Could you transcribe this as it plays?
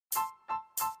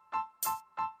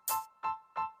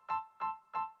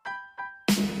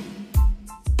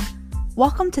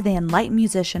Welcome to the Enlightened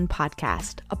Musician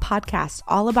Podcast, a podcast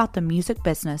all about the music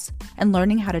business and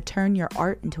learning how to turn your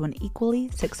art into an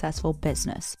equally successful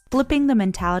business, flipping the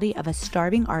mentality of a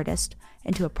starving artist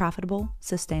into a profitable,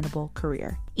 sustainable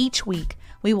career. Each week,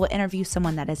 we will interview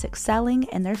someone that is excelling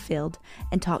in their field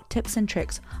and talk tips and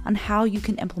tricks on how you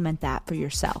can implement that for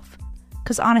yourself.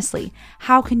 Because honestly,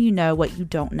 how can you know what you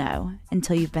don't know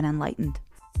until you've been enlightened?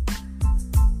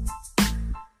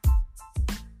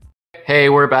 Hey,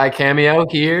 we're Bad Cameo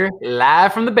here,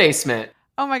 live from the basement.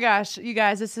 Oh my gosh, you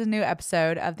guys, this is a new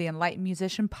episode of the Enlightened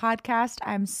Musician Podcast.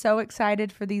 I'm so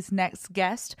excited for these next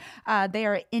guests. They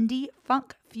are an indie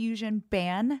funk fusion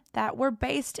band that were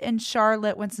based in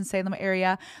Charlotte, Winston-Salem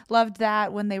area. Loved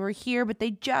that when they were here, but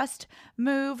they just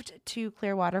moved to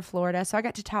Clearwater, Florida. So I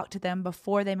got to talk to them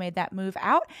before they made that move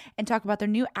out and talk about their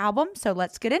new album. So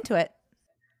let's get into it.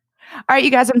 All right, you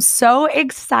guys, I'm so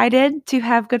excited to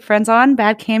have good friends on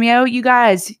Bad Cameo. You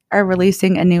guys are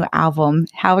releasing a new album.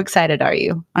 How excited are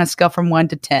you on a scale from 1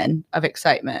 to 10 of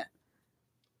excitement?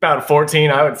 About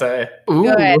 14, I would say. Ooh.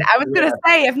 Good. I was going to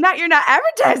say, if not, you're not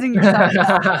advertising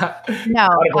yourself. No.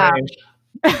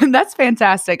 That's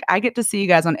fantastic. I get to see you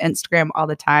guys on Instagram all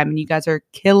the time, and you guys are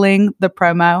killing the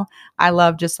promo. I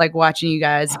love just like watching you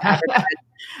guys advertise.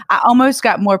 I almost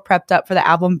got more prepped up for the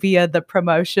album via the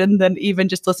promotion than even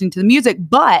just listening to the music,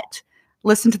 but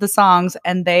listen to the songs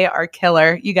and they are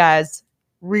killer. You guys,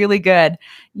 really good.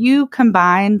 You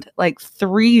combined like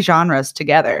 3 genres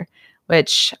together,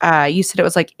 which you said it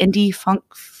was like indie funk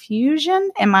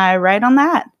fusion. Am I right on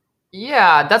that?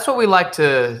 Yeah, that's what we like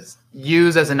to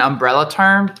use as an umbrella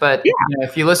term. But yeah. You know,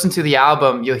 if you listen to the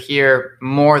album, you'll hear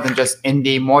more than just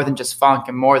indie, more than just funk,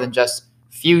 and more than just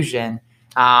fusion.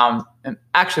 And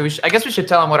actually, I guess we should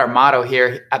tell them what our motto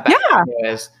here at Bad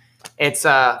Cameo is. It's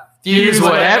fuse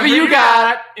whatever you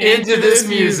got into this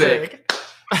music.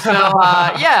 So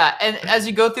and as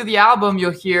you go through the album, you'll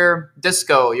hear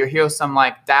disco, you'll hear some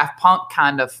like Daft Punk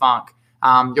kind of funk,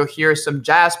 you'll hear some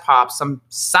jazz pop, some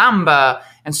samba,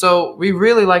 and so we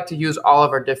really like to use all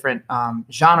of our different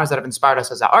genres that have inspired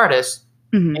us as artists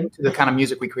into the kind of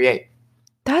music we create.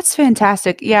 That's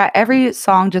fantastic. Yeah, every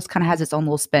song just kind of has its own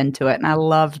little spin to it, and I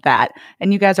love that.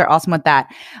 And you guys are awesome with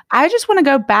that. I just want to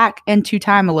go back into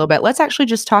time a little bit. Let's actually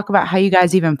just talk about how you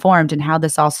guys even formed and how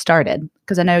this all started.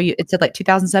 Because I know it said like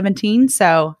 2017,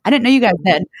 so I didn't know you guys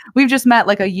then. We've just met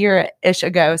like a year-ish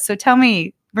ago. So tell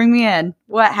me, bring me in.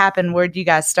 What happened? Where did you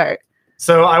guys start?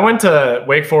 So I went to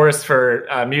Wake Forest for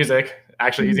music,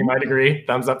 actually using my degree.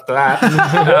 Thumbs up to that.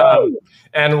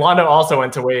 And Londo also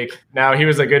went to Wake. Now, he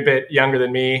was a good bit younger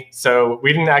than me, so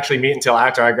we didn't actually meet until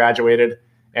after I graduated.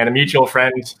 And a mutual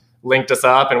friend linked us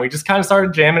up, and we just kind of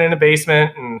started jamming in the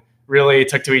basement and really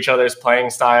took to each other's playing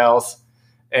styles.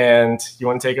 And you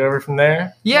want to take over from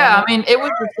there? Yeah, I mean, it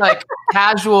was just like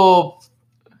casual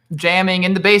jamming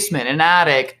in the basement, in an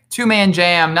attic, 2-man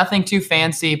jam, nothing too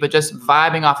fancy, but just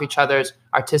vibing off each other's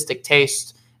artistic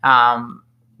taste.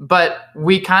 But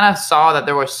we kind of saw that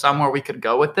there was somewhere we could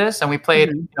go with this, and we played,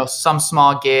 some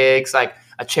small gigs, like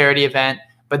a charity event.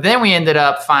 But then we ended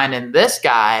up finding this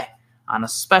guy on a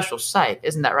special site.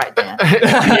 Isn't that right, Dan?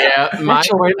 Yeah, my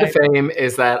claim to fame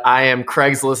is that I am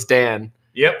Craigslist Dan.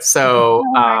 Yep. So,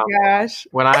 oh my gosh,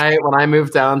 when I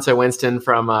moved down to Winston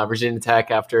from Virginia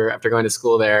Tech after going to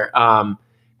school there,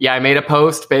 I made a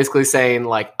post basically saying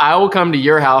like, I will come to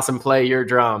your house and play your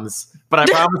drums. But I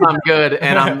promise I'm good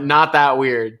and I'm not that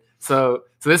weird. So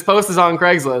this post is on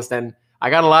Craigslist, and I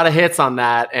got a lot of hits on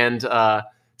that. And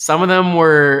some of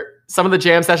the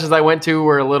jam sessions I went to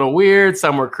were a little weird.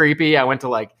 Some were creepy. I went to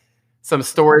like some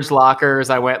storage lockers.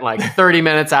 I went like 30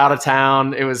 minutes out of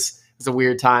town. It was a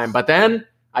weird time. But then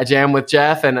I jammed with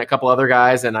Jeff and a couple other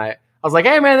guys, and I was like,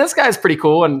 hey man, this guy's pretty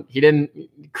cool. And he didn't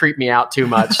creep me out too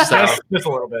much. So just a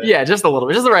little bit. Yeah, just a little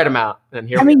bit, just the right amount. And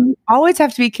here you always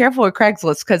have to be careful with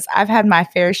Craigslist, because I've had my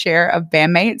fair share of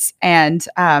bandmates, and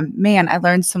man, I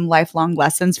learned some lifelong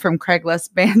lessons from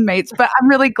Craigslist bandmates, but I'm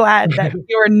really glad that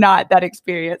you're not that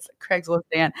experienced, Craigslist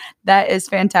Dan. That is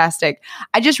fantastic.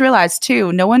 I just realized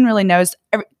too, no one really knows,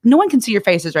 no one can see your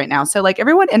faces right now. So like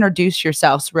everyone introduce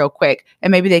yourselves real quick, and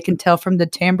maybe they can tell from the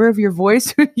timbre of your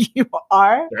voice who you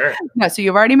are. Sure. No, so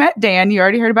you've already met Dan. You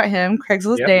already heard about him,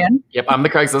 Craigslist Dan. Yep, I'm the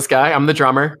Craigslist guy. I'm the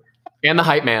drummer and the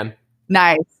hype man.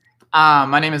 Nice.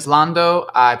 My name is Londo.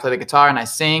 I play the guitar and I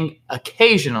sing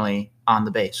occasionally on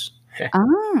the bass.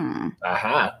 I'm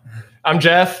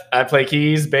Jeff. I play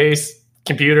keys, bass,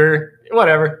 computer,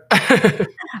 whatever.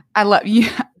 I love you.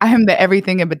 I am the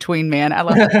everything in between, man. I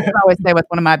love that. I always say with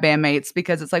one of my bandmates,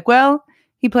 because it's like, well,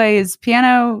 he plays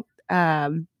piano,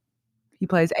 He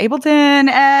plays Ableton,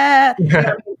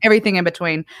 everything in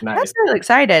between. Nice. That's really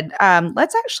excited.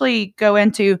 Let's actually go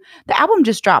into the album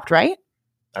just dropped, right?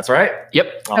 That's right.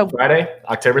 Yep. On Friday,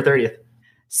 October 30th.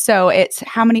 So it's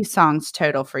how many songs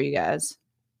total for you guys?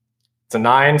 It's a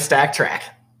 9-stack track.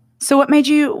 So what made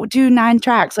you do 9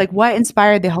 tracks? Like what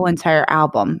inspired the whole entire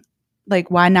album? Like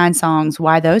why 9 songs?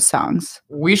 Why those songs?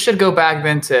 We should go back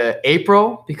then to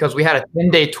April because we had a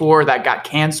 10-day tour that got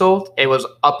canceled. It was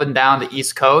up and down the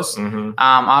East Coast.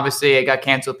 Obviously, it got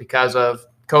canceled because of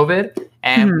COVID,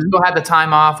 and we still had the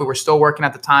time off. We were still working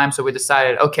at the time, so we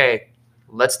decided, okay,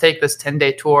 let's take this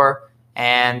 10-day tour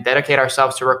and dedicate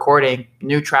ourselves to recording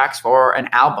new tracks for an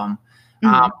album.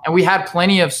 And we had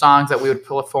plenty of songs that we would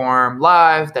perform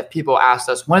live that people asked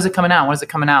us, when is it coming out? When is it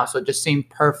coming out? So it just seemed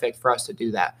perfect for us to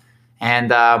do that.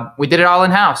 And we did it all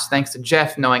in-house, thanks to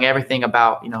Jeff knowing everything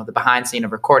about, the behind scene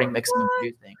of recording, mixing, and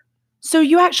producing. So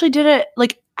you actually did it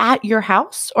like at your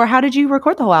house, or how did you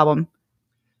record the whole album?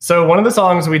 So one of the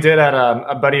songs we did at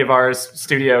a buddy of ours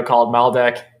studio called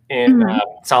Maldek in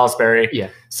Salisbury. Yeah.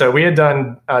 So we had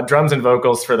done drums and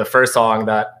vocals for the first song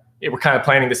that we're kind of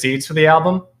planting the seeds for the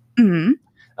album.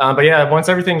 But yeah, once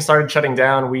everything started shutting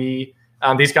down,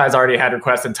 these guys already had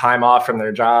requested time off from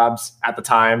their jobs at the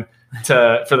time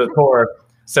for the tour.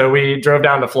 So we drove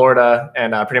down to Florida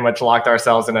and pretty much locked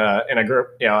ourselves in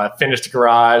a finished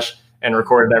garage and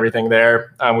recorded everything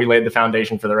there. We laid the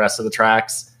foundation for the rest of the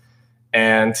tracks.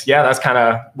 And yeah, that's kind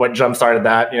of what jump started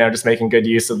that, just making good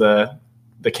use of the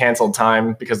canceled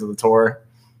time because of the tour.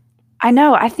 I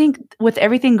know. I think with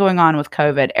everything going on with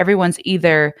COVID, everyone's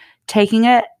either taking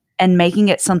it and making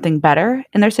it something better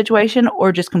in their situation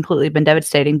or just completely been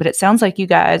devastating. But it sounds like you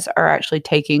guys are actually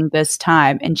taking this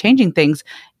time and changing things.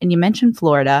 And you mentioned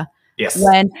Florida. Yes.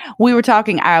 When we were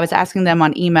talking, I was asking them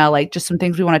on email, like just some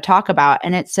things we want to talk about.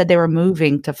 And it said they were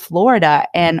moving to Florida.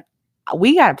 And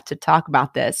we got to talk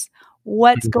about this.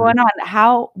 What's going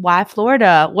on? Why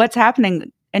Florida? What's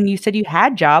happening? And you said you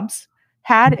had jobs.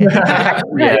 Past tense.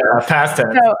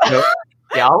 So,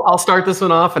 yeah, I'll start this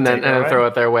one off and then throw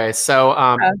it their way.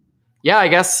 So, yeah, I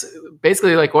guess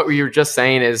basically like what you were just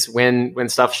saying is when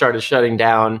stuff started shutting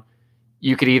down,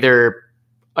 you could either,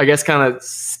 I guess, kind of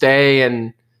stay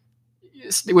and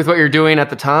with what you're doing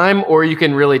at the time, or you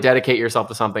can really dedicate yourself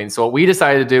to something. So what we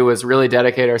decided to do was really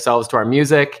dedicate ourselves to our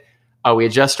music. We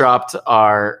had just dropped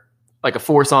a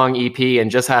 4-song EP and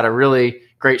just had a really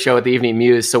great show at the Evening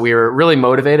Muse. So we were really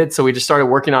motivated. So we just started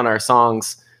working on our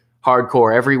songs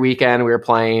hardcore. Every weekend we were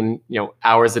playing,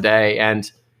 hours a day.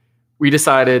 And we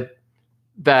decided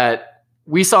that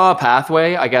we saw a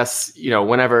pathway, I guess,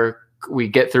 whenever we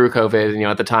get through COVID,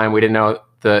 at the time we didn't know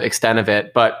the extent of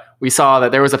it, but we saw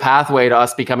that there was a pathway to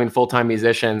us becoming full-time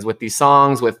musicians with these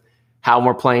songs, with how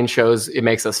we're playing shows it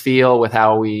makes us feel, with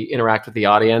how we interact with the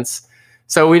audience.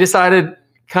 So we decided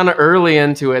kind of early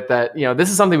into it that, this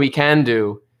is something we can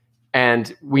do,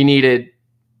 and we needed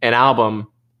an album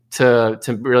to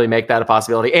really make that a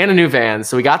possibility, and a new van.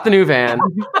 So we got the new van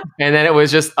and then it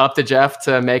was just up to Jeff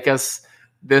to make us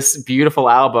this beautiful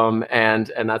album,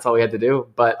 and that's all we had to do.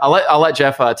 But I'll let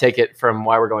Jeff take it from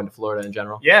why we're going to Florida in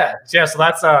general. Yeah. So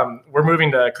that's we're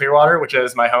moving to Clearwater, which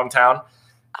is my hometown.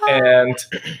 And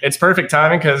it's perfect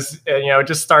timing because,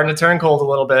 just starting to turn cold a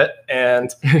little bit,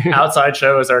 and outside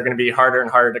shows are going to be harder and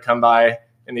harder to come by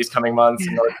in these coming months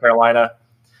in North Carolina.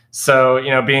 So,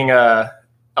 being a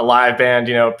live band,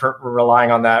 we're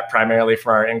relying on that primarily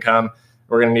for our income.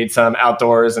 We're going to need some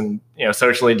outdoors and,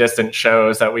 socially distant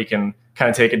shows that we can kind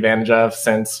of take advantage of,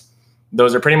 since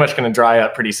those are pretty much going to dry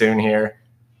up pretty soon here.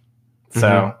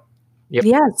 So, Yep.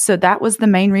 Yeah. So that was the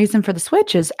main reason for the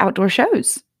switch, is outdoor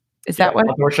shows. Is that what?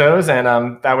 Outdoor shows, and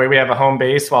that way we have a home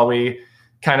base while we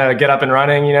kind of get up and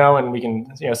running, and we can,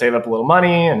 save up a little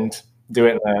money and do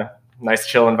it in a nice,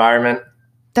 chill environment.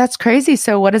 That's crazy.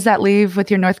 So what does that leave with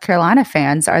your North Carolina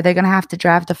fans? Are they going to have to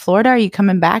drive to Florida? Are you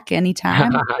coming back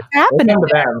anytime? What's happening?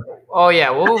 Oh, yeah.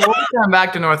 We'll come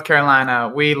back to North Carolina.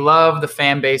 We love the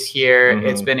fan base here.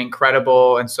 It's been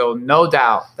incredible. And so no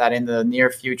doubt that in the near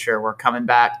future, we're coming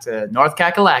back to North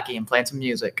Kakalaki and playing some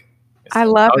music. I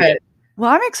love it.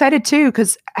 Well, I'm excited too,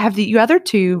 because have you other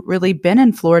two really been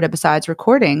in Florida besides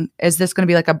recording? Is this going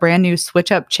to be like a brand new switch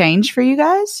up change for you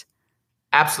guys?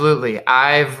 Absolutely.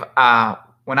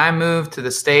 When I moved to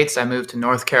the States, I moved to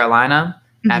North Carolina.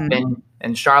 I've been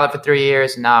in Charlotte for 3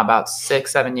 years, and now about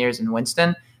 6-7 years in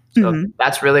Winston. So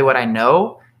that's really what I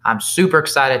know. I'm super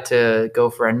excited to go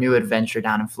for a new adventure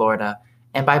down in Florida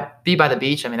and be by the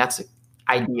beach. I mean, that's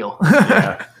ideal.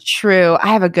 True. I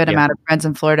have a good amount of friends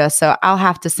in Florida, so I'll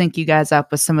have to sync you guys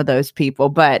up with some of those people.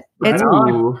 But it's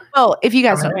well, if you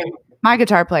guys don't, My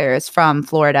guitar player is from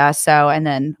Florida. So, and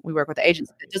then we work with the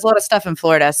agency that does a lot of stuff in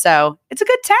Florida. So it's a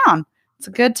good town. It's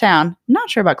a good town. I'm not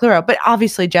sure about Clearwater, but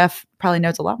obviously Jeff probably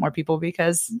knows a lot more people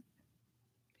because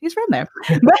he's from there.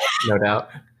 No doubt.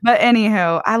 But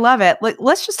anywho, I love it.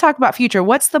 Let's just talk about future.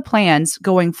 What's the plans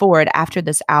going forward after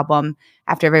this album?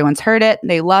 After everyone's heard it,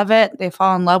 they love it, they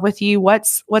fall in love with you.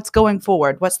 What's going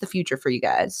forward? What's the future for you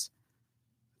guys?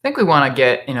 I think we want to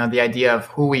get, the idea of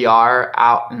who we are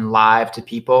out and live to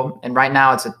people. And right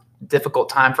now it's a difficult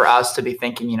time for us to be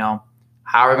thinking,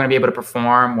 how are we going to be able to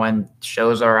perform when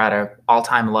shows are at an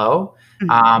all-time low?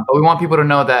 Mm-hmm. But we want people to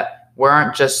know that we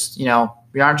aren't just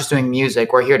doing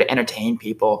music. We're here to entertain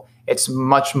people. It's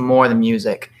much more than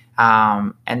music.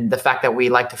 And the fact that we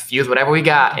like to fuse whatever we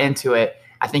got into it,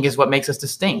 I think is what makes us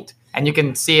distinct. And you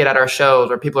can see it at our shows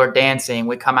where people are dancing.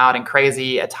 We come out in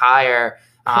crazy attire,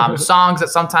 songs that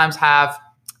sometimes have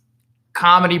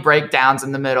comedy breakdowns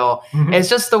in the middle. Mm-hmm. It's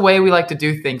just the way we like to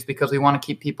do things because we want to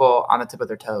keep people on the tip of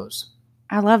their toes.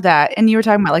 I love that. And you were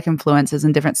talking about like influences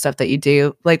and different stuff that you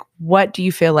do. Like, what do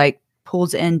you feel like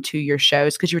pulls into your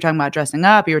shows? Because you were talking about dressing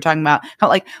up. You were talking about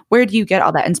like, where do you get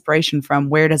all that inspiration from?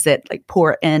 Where does it like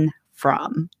pour in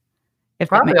from?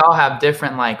 Probably all have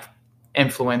different like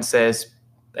influences,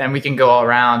 and we can go all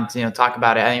around, talk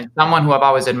about it. I mean, someone who I've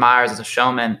always admired as a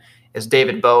showman is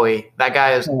David Bowie. That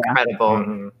guy is incredible.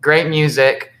 Mm-hmm. Great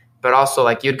music, but also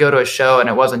like you'd go to a show and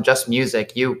it wasn't just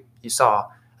music. You saw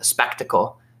a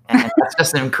spectacle. And that's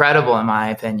just incredible in my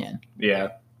opinion. Yeah.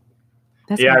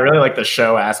 I really like the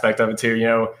show aspect of it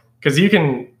too, because you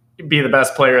can be the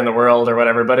best player in the world or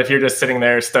whatever, but if you're just sitting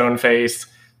there stone-faced,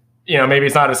 maybe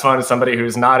it's not as fun as somebody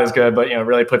who's not as good, but,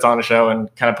 really puts on a show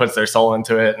and kind of puts their soul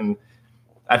into it. And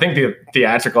I think the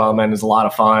theatrical element is a lot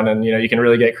of fun, and, you can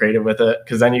really get creative with it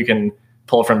because then you can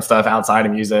pull from stuff outside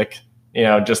of music,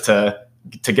 just to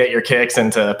get your kicks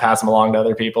and to pass them along to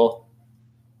other people.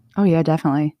 Oh yeah,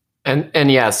 definitely.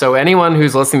 And yeah, so anyone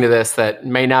who's listening to this that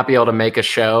may not be able to make a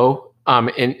show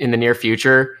in the near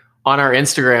future, on our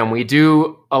Instagram, we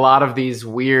do a lot of these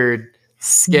weird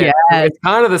skits. Yes. It's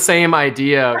kind of the same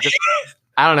idea. Just,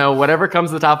 I don't know, whatever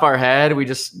comes to the top of our head, we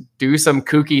just do some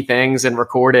kooky things and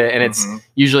record it. And it's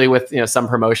usually with, some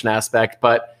promotion aspect,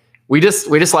 but we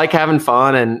just like having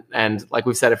fun and like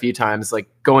we've said a few times, like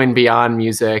going beyond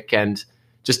music and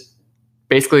just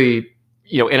basically,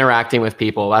 interacting with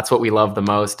people. That's what we love the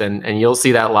most. And you'll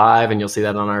see that live and you'll see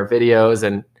that on our videos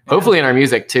and hopefully in our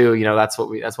music too. That's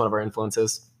one of our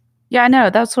influences. Yeah, I know.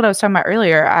 That's what I was talking about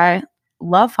earlier. I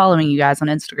love following you guys on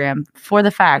Instagram for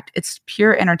the fact it's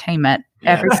pure entertainment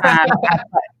every time I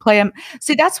play them.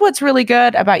 See, that's what's really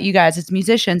good about you guys as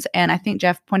musicians. And I think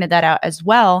Jeff pointed that out as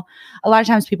well. A lot of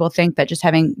times people think that just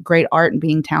having great art and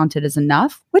being talented is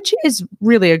enough, which is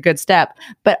really a good step,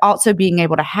 but also being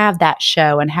able to have that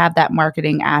show and have that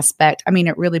marketing aspect. I mean,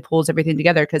 it really pulls everything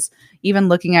together because even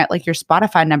looking at like your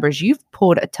Spotify numbers, you've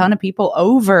pulled a ton of people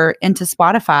over into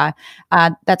Spotify.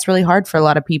 That's really hard for a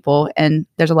lot of people. And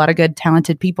there's a lot of good,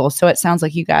 talented people. So it sounds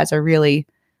like you guys are really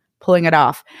pulling it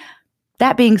off.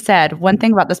 That being said, one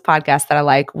thing about this podcast that I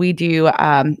like, we do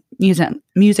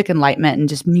music enlightenment and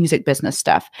just music business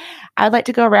stuff. I'd like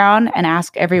to go around and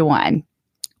ask everyone,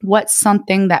 what's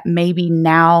something that maybe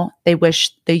now they wish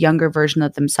the younger version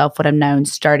of themselves would have known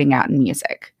starting out in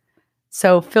music?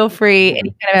 So feel free,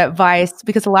 any kind of advice,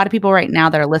 because a lot of people right now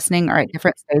that are listening are at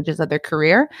different stages of their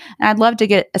career. And I'd love to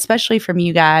get, especially from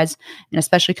you guys, and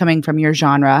especially coming from your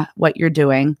genre, what you're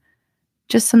doing,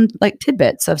 just some like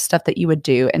tidbits of stuff that you would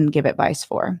do and give advice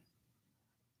for.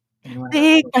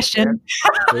 Big question.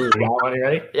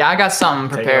 Ready? Yeah, I got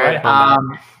something prepared.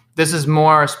 This is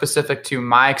more specific to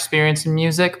my experience in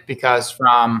music because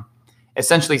from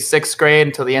essentially 6th grade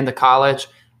until the end of college,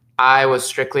 I was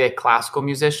strictly a classical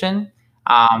musician.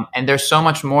 And there's so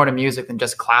much more to music than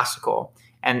just classical.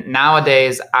 And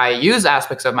nowadays I use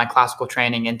aspects of my classical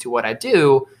training into what I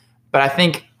do, but I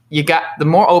think the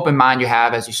more open mind you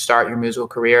have as you start your musical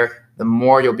career, the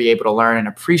more you'll be able to learn and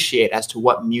appreciate as to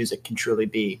what music can truly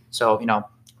be. So,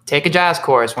 take a jazz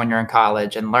course when you're in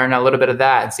college and learn a little bit of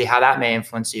that and see how that may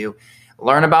influence you.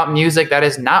 Learn about music that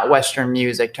is not Western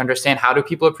music to understand how do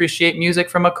people appreciate music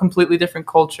from a completely different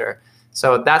culture.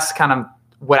 So that's kind of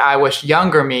what I wish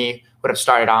younger me would have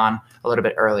started on a little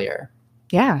bit earlier.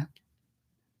 Yeah.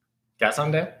 Got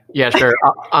something, Dave? Yeah, sure.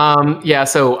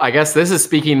 So I guess this is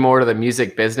speaking more to the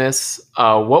music business.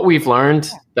 What we've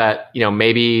learned that,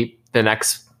 maybe the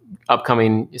next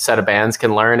upcoming set of bands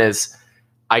can learn is,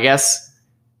 I guess,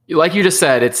 like you just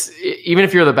said, it's even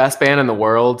if you're the best band in the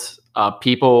world,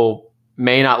 people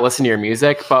may not listen to your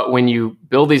music, but when you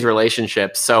build these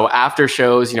relationships, so after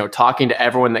shows, talking to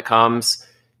everyone that comes,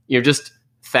 just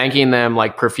thanking them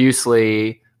like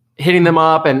profusely, hitting them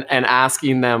up and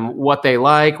asking them what they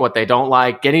like, what they don't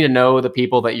like, getting to know the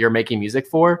people that you're making music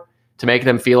for to make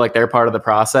them feel like they're part of the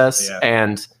process.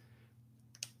 Yeah.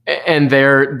 And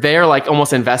they're like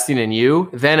almost investing in you.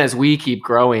 Then as we keep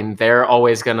growing, they're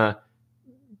always gonna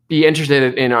be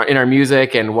interested in our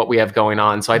music and what we have going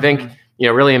on. So I think,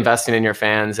 really investing in your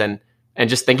fans and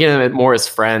just thinking of it more as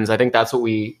friends. I think that's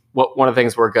what one of the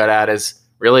things we're good at is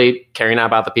really caring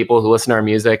about the people who listen to our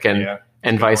music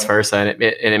and vice versa. And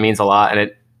it means a lot,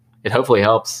 and it hopefully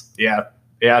helps. Yeah.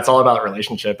 Yeah. It's all about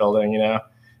relationship building,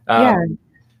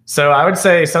 So I would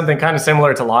say something kind of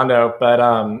similar to Londo, but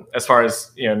as far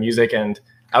as, music, and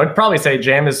I would probably say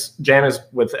jam is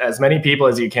with as many people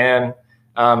as you can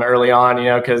early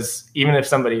on, because even if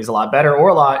somebody's a lot better or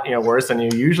a lot, worse than you,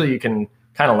 usually you can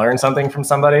kind of learn something from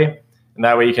somebody, and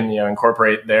that way you can,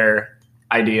 incorporate their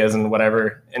ideas and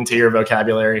whatever into your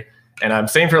vocabulary. And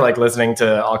same for like listening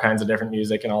to all kinds of different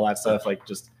music and all that stuff, like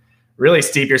just really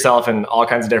steep yourself in all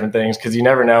kinds of different things, because you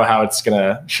never know how it's going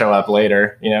to show up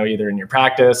later, either in your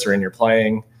practice or in your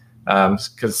playing.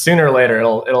 Because sooner or later,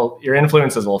 your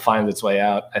influences will find its way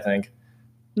out, I think.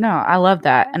 No, I love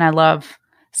that. And I love,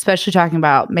 especially talking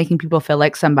about making people feel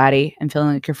like somebody and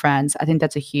feeling like your friends. I think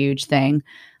that's a huge thing.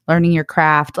 Learning your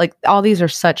craft, like all these are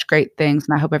such great things.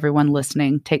 And I hope everyone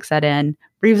listening takes that in,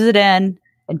 breathes it in,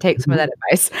 and takes some of that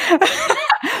advice.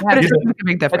 But it's a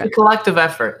big difference. It's a collective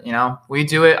effort, We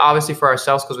do it obviously for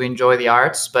ourselves because we enjoy the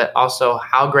arts, but also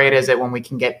how great is it when we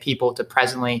can get people to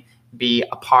presently be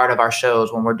a part of our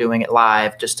shows when we're doing it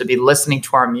live, just to be listening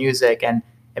to our music, and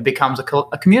it becomes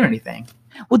a community thing.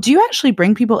 Well, do you actually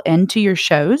bring people into your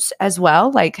shows as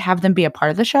well? Like have them be a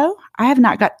part of the show? I have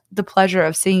not got the pleasure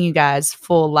of seeing you guys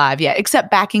full live yet,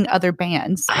 except backing other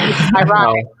bands. It's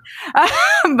ironic.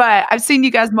 But I've seen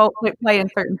you guys play in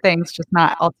certain things, just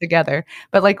not all together.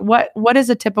 But like what does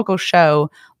a typical show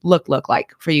look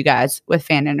like for you guys with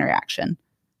fan interaction?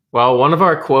 Well, one of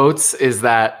our quotes is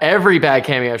that every Bad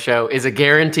Cameo show is a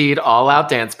guaranteed all-out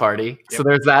dance party. Yep. So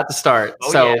there's that to start.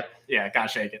 Yeah, gotta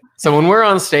shake it. So when we're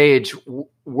on stage,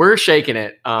 we're shaking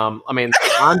it.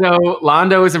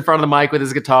 Londo is in front of the mic with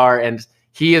his guitar, and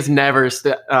he is never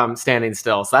standing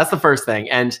still. So that's the first thing,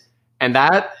 and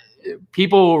that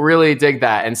people really dig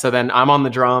that. And so then I'm on the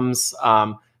drums,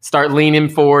 start leaning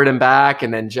forward and back,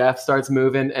 and then Jeff starts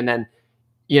moving, and then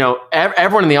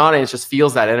everyone in the audience just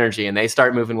feels that energy, and they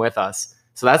start moving with us.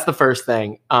 So that's the first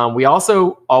thing. We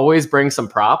also always bring some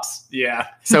props. Yeah.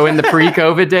 So in the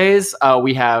pre-COVID days,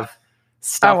 we have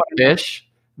stuffed fish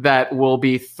that will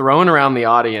be thrown around the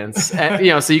audience.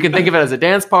 And, so you can think of it as a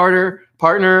dance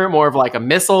partner, more of like a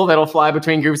missile that'll fly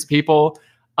between groups of people.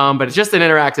 But it's just an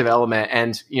interactive element.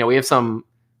 And, we have we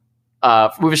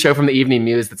have a show from the Evening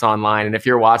News that's online. And if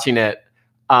you're watching it,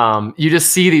 you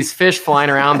just see these fish flying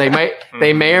around. They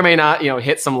may or may not,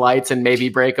 hit some lights and maybe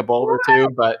break a bowl or two,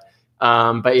 but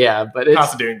it's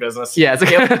cost of doing business. Yeah.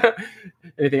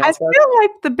 Anything else? I feel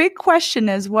like the big question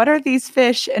is, what are these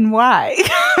fish and why?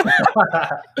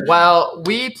 Well,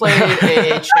 we played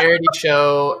a charity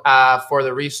show for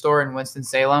the Restore in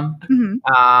Winston-Salem. Mm-hmm.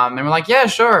 And we're like, yeah,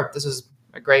 sure. This is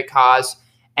a great cause.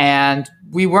 And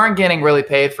we weren't getting really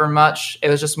paid for much. It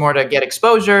was just more to get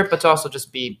exposure, but to also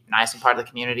just be nice and part of the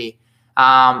community.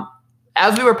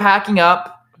 As we were packing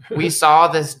up, we saw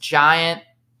this giant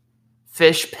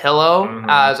fish pillow. It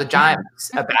was a giant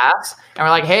bass. And we're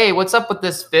like, hey, what's up with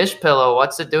this fish pillow?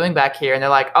 What's it doing back here? And they're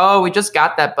like, oh, we just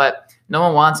got that, but no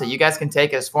one wants it. You guys can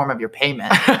take it as form of your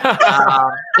payment.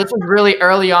 This was really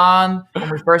early on when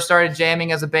we first started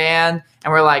jamming as a band.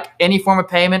 And we're like, any form of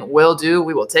payment will do.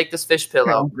 We will take this fish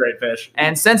pillow. Great fish.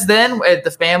 And since then,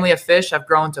 the family of fish have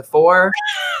grown to 4.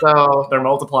 So they're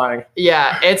multiplying.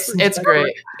 Yeah, it's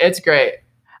great. It's great.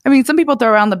 I mean, some people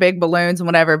throw around the big balloons and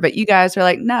whatever, but you guys are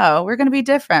like, no, we're going to be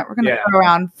different. We're going to throw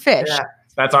around fish. Yeah.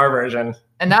 That's our version.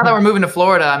 And now that we're moving to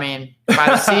Florida, I mean, by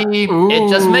the sea, it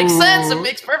just makes sense. It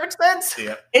makes perfect sense.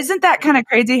 Yeah. Isn't that kind of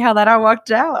crazy how that all worked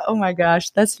out? Oh my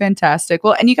gosh, that's fantastic.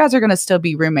 Well, and you guys are going to still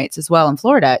be roommates as well in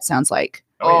Florida, it sounds like.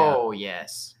 Oh,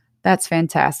 yes. That's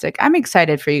fantastic. I'm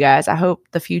excited for you guys. I hope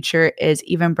the future is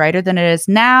even brighter than it is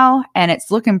now, and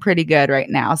it's looking pretty good right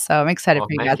now. So I'm excited for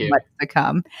you guys what's to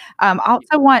come. I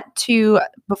also want to,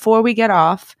 before we get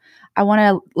off, I want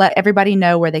to let everybody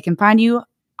know where they can find you.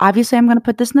 Obviously, I'm going to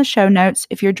put this in the show notes.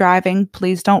 If you're driving,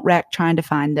 please don't wreck trying to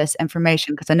find this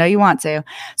information because I know you want to.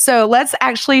 So let's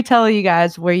actually tell you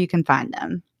guys where you can find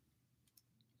them.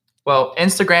 Well,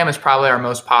 Instagram is probably our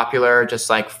most popular, just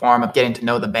like form of getting to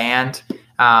know the band.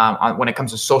 When it comes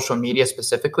to social media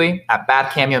specifically, at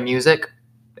Bad Cameo Music,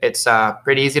 it's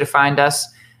pretty easy to find us.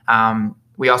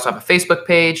 We also have a Facebook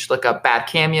page. Look up Bad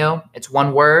Cameo. It's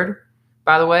one word,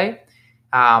 by the way.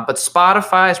 But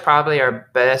Spotify is probably our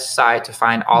best site to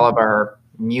find all of our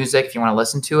music if you want to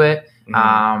listen to it.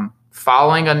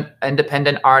 Following an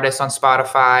independent artist on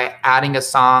Spotify, adding a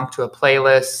song to a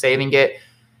playlist, saving it.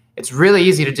 It's really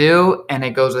easy to do, and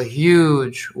it goes a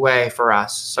huge way for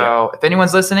us. So if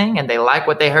anyone's listening and they like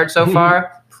what they heard so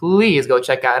far, please go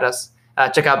check out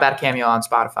Bad Cameo on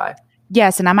Spotify.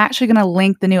 Yes, and I'm actually going to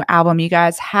link the new album. You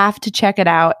guys have to check it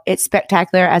out. It's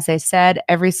spectacular. As I said,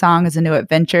 every song is a new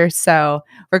adventure. So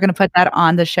we're going to put that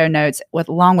on the show notes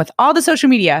along with all the social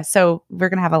media. So we're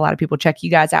going to have a lot of people check you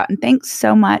guys out. And thanks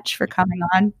so much for coming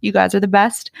on. You guys are the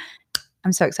best.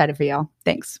 I'm so excited for y'all.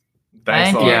 Thanks.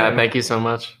 Thanks. Yeah, thank you so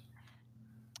much.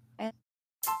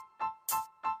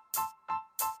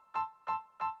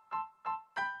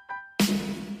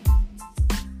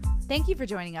 Thank you for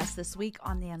joining us this week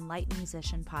on the Enlightened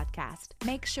Musician podcast.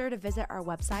 Make sure to visit our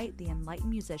website,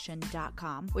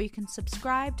 theenlightenedmusician.com, where you can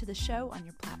subscribe to the show on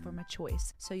your platform of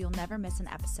choice so you'll never miss an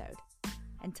episode.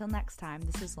 Until next time,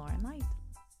 this is Lauren Light.